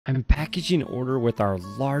I'm packaging order with our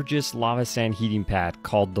largest LavaSand heating pad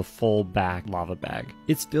called the full back LavaBag.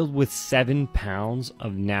 It's filled with 7 pounds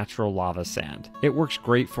of natural lava sand. It works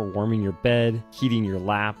great for warming your bed, heating your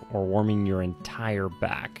lap, or warming your entire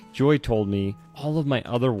back. Joy told me all of my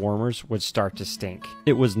other warmers would start to stink.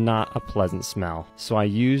 It was not a pleasant smell, so I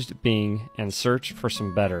used Bing and searched for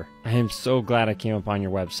some better. I am so glad I came upon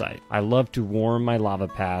your website. I love to warm my lava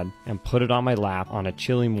pad and put it on my lap on a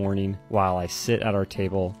chilly morning while I sit at our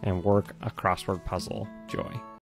table and work a crossword puzzle. Joy.